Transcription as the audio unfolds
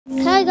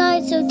Hi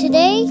guys, so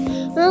today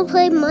we're gonna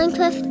play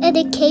Minecraft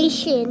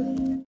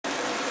Education.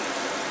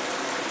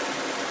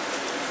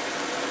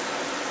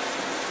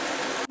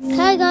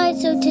 Hi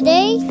guys, so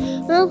today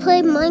we're gonna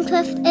play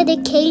Minecraft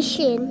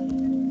Education.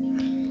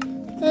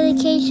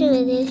 Education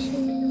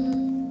edition.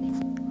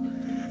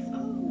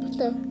 What's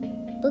the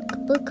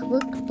book?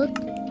 What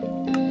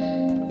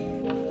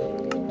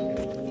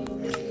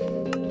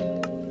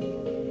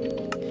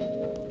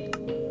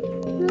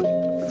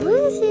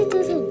is it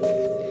doing?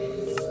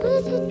 What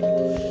is it?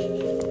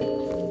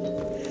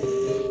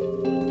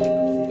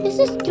 This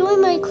is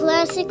doing my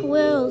classic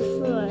world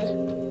for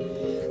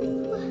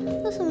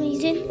some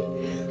reason.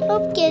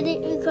 I'll get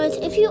it because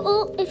if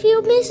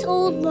you miss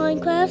old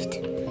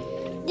Minecraft,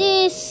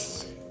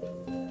 this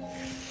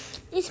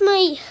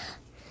might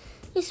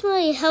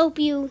help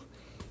you.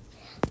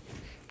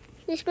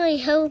 This might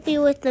help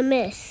you with the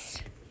miss.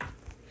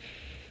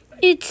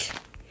 It's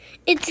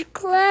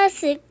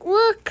classic.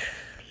 Look,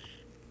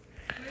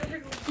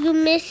 you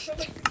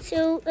missed.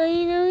 So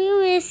I know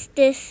you missed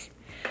this,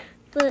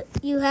 but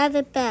you have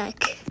it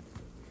back.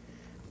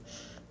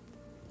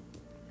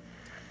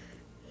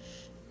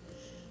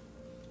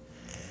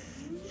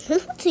 I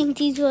don't think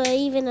these were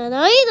even an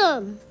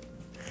item.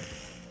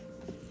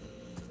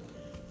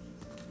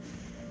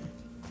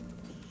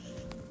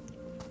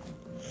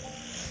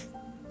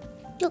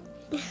 Look,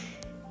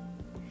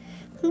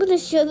 I'm gonna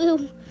show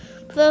you.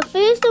 But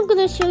first, I'm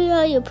gonna show you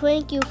how you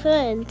prank your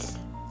friends.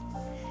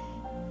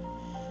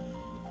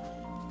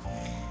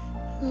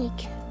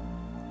 Like,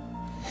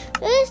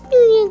 first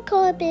you need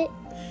carpet,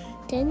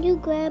 then you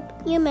grab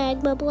your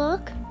magma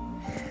block.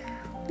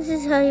 This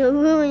is how you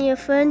ruin your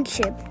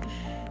friendship.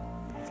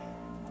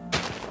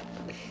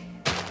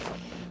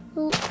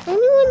 Well,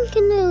 anyone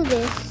can know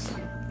this.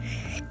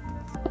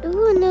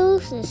 Everyone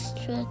knows this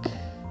trick.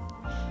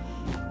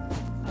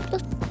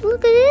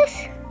 Look at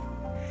this.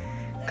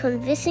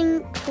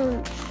 Convincing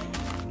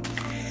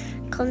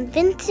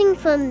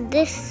from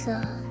this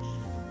side.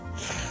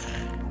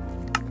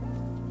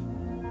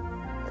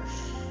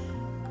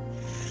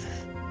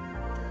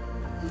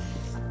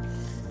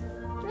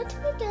 Let's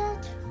look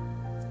at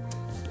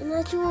an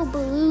actual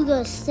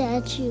beluga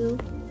statue.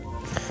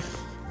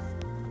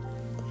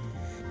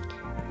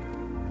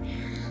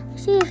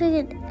 See if I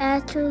can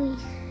actually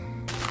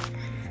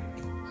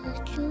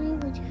put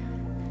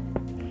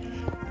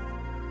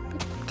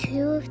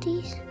two of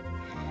these.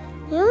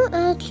 It don't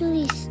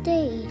actually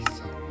stays.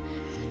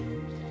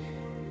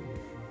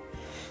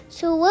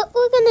 So what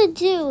we're gonna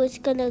do is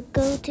gonna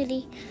go to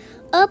the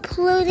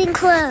uploading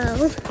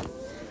cloud.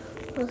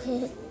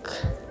 Okay.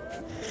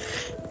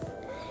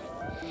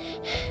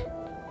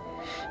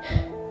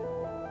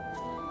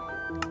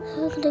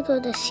 I'm gonna go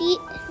to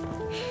CFFC.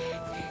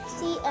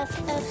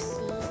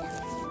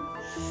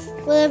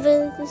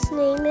 Whatever this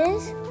name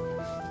is.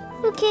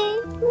 Okay,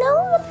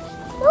 no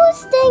it's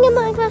staying in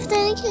Minecraft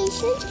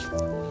Education.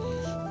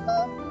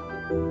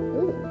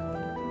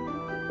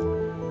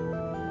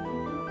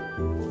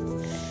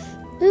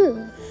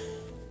 Ooh.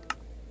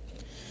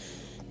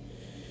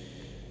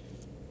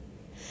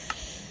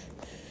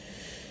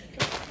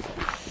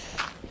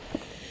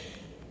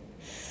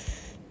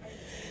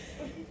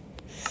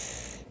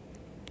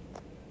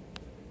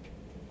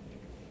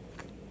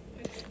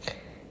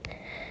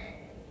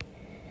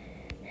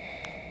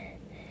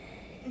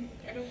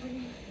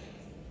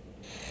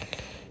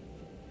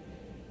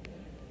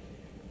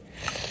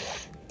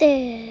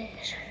 There.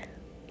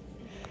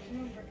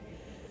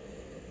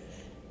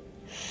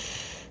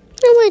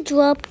 Oh, I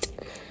dropped.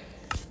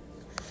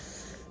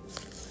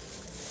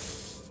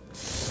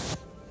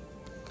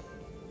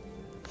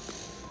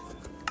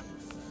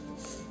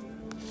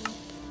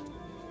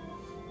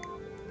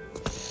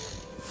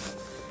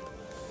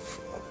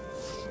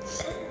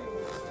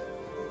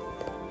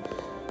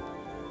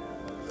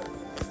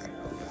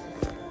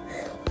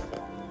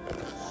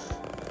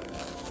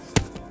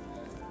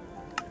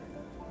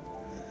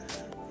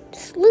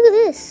 Look at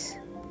this.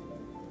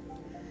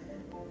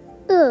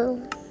 Oh.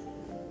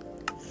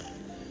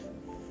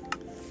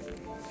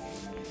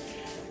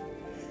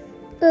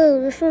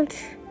 Oh, this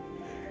one's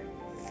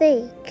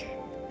fake.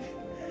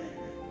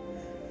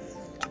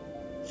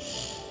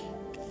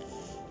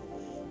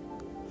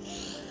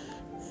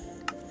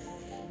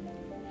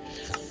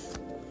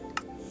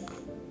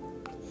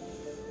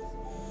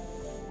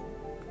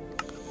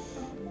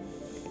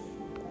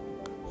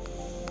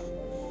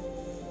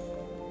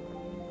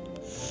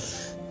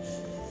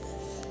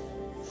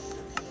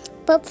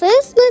 But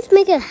first, let's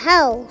make a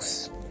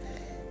house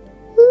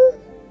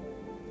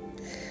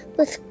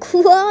with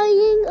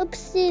crying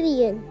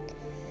obsidian.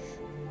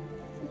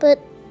 But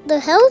the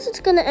house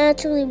is gonna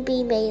actually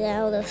be made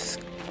out of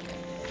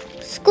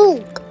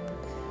skulk.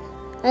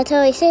 That's how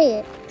I say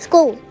it,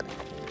 skulk.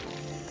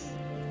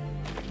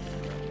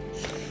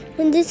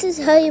 And this is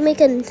how you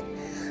make a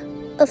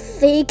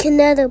fake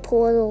nether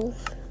portal.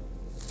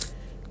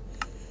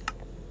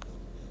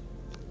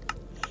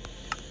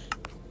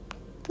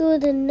 Go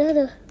to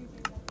another.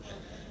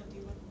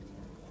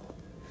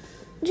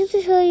 This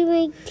is how you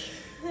make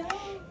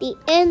the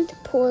end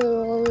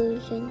portal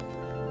illusion.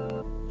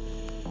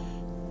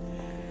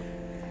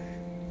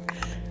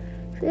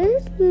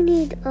 First, you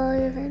need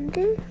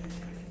Ollivander.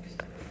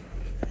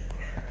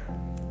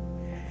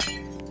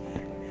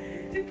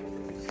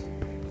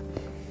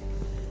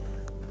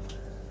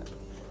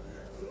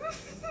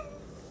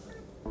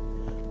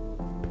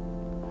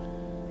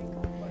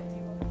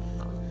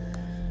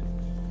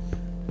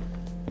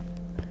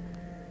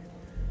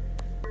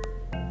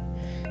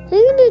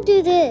 We're gonna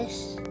do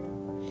this.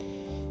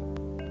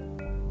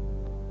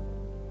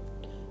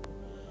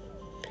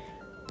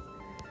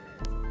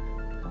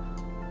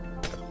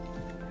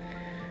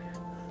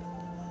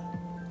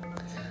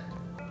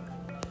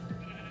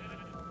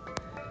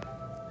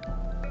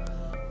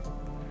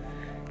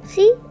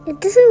 See, it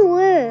doesn't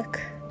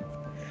work.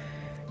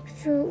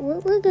 So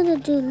what we're gonna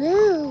do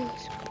now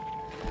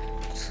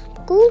is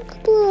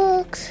Sculk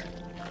blocks.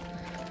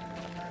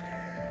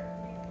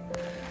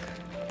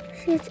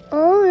 See, it's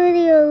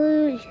already a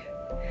illusion.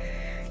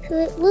 So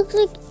it looks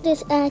like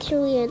there's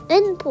actually an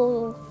end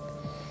portal.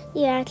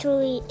 It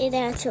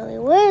actually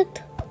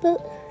worked, but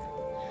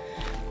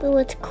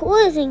what's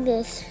causing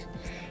this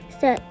is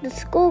that the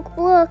Sculk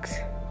blocks.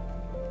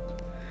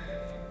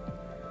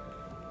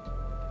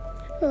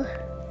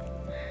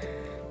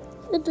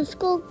 But the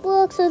Sculk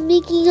blocks are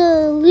making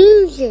an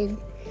illusion.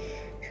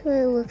 So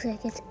it looks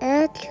like it's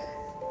actually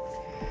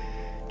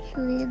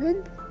an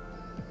end.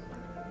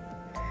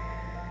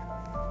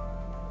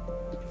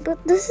 But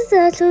this is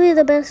actually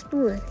the best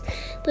one.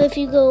 But if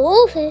you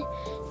go over,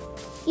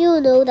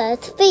 you'll know that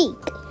it's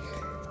fake.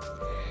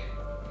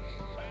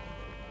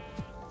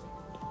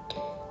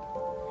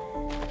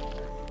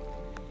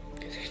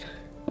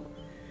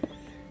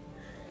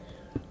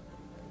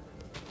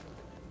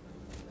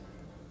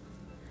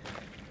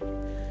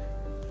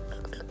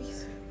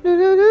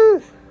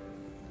 No.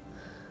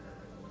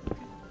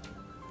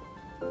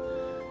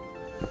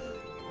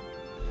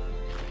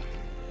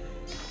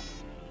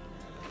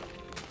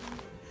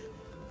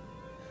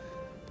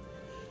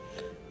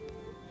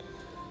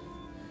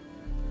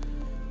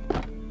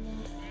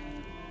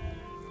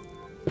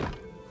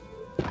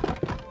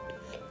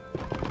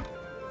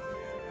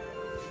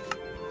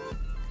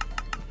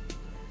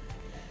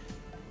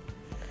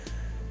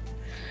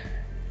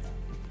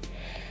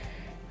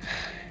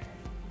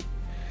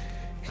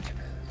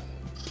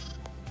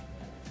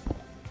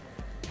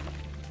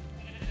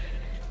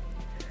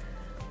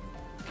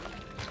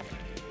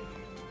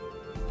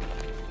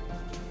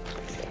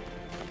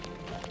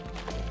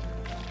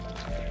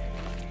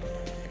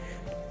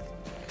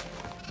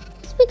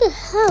 Let's make a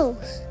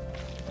house.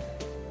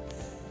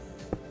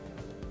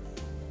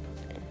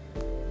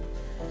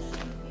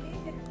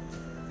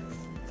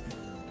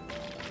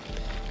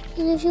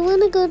 And if you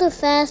want to go to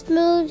fast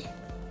mode,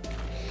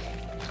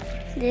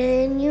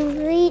 then you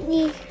might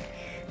need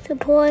to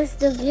pause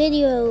the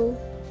video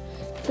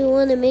if you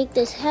want to make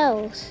this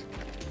house.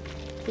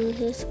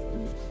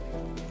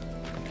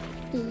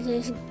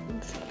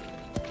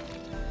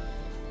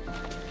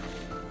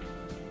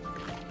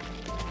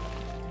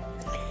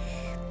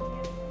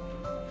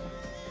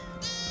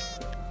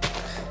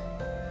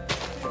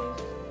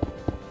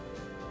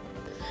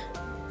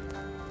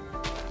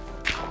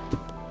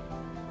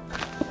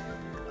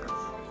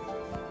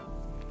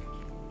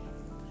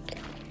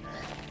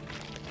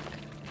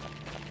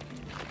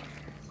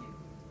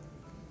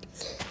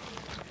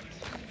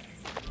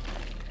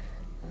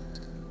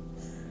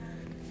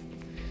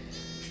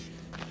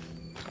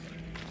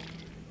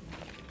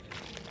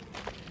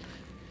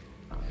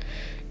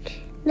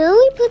 Now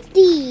we put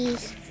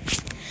these.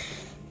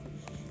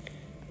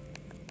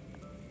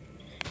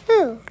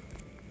 Oh.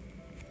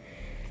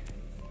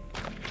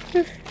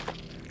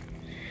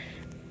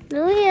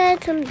 Now we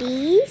add some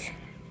these.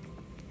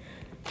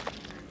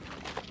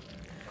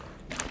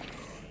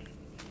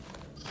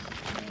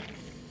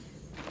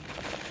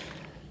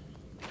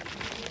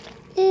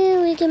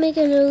 And we can make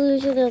an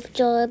illusion of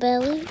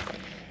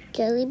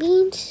jelly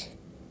beans.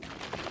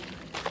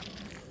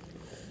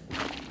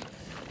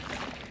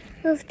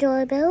 Of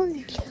doorbell.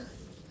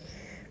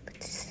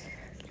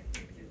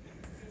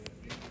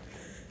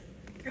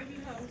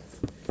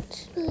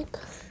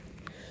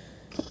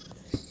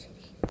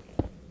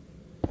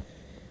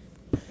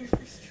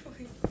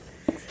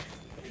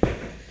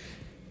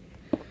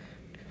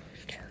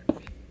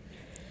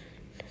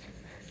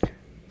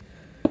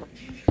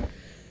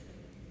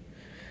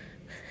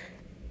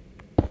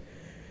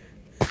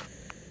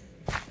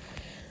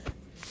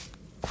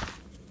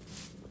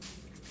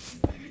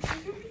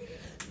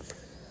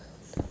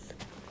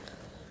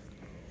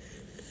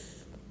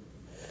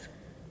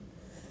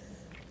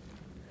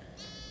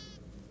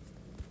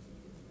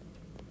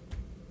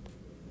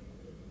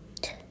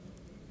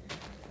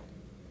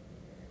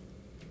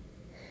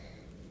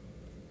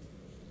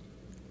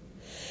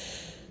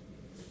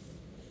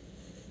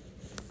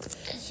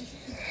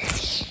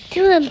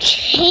 Dude, I'm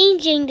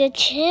changing the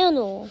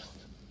channel.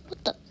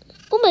 What the?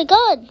 Oh my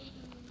god.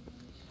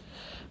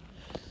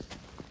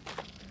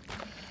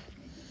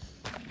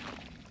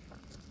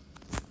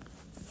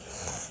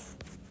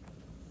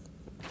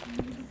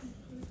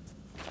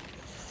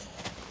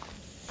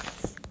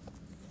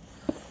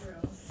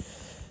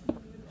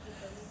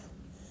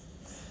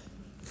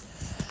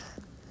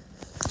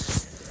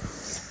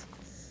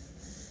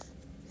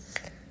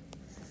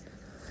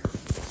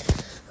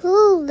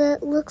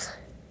 That looks...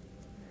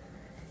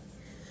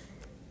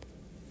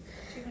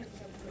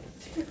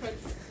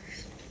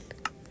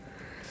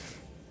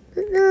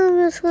 But now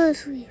I'm just gonna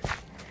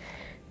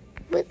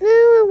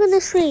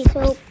sleep.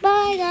 So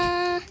bye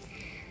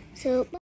guys.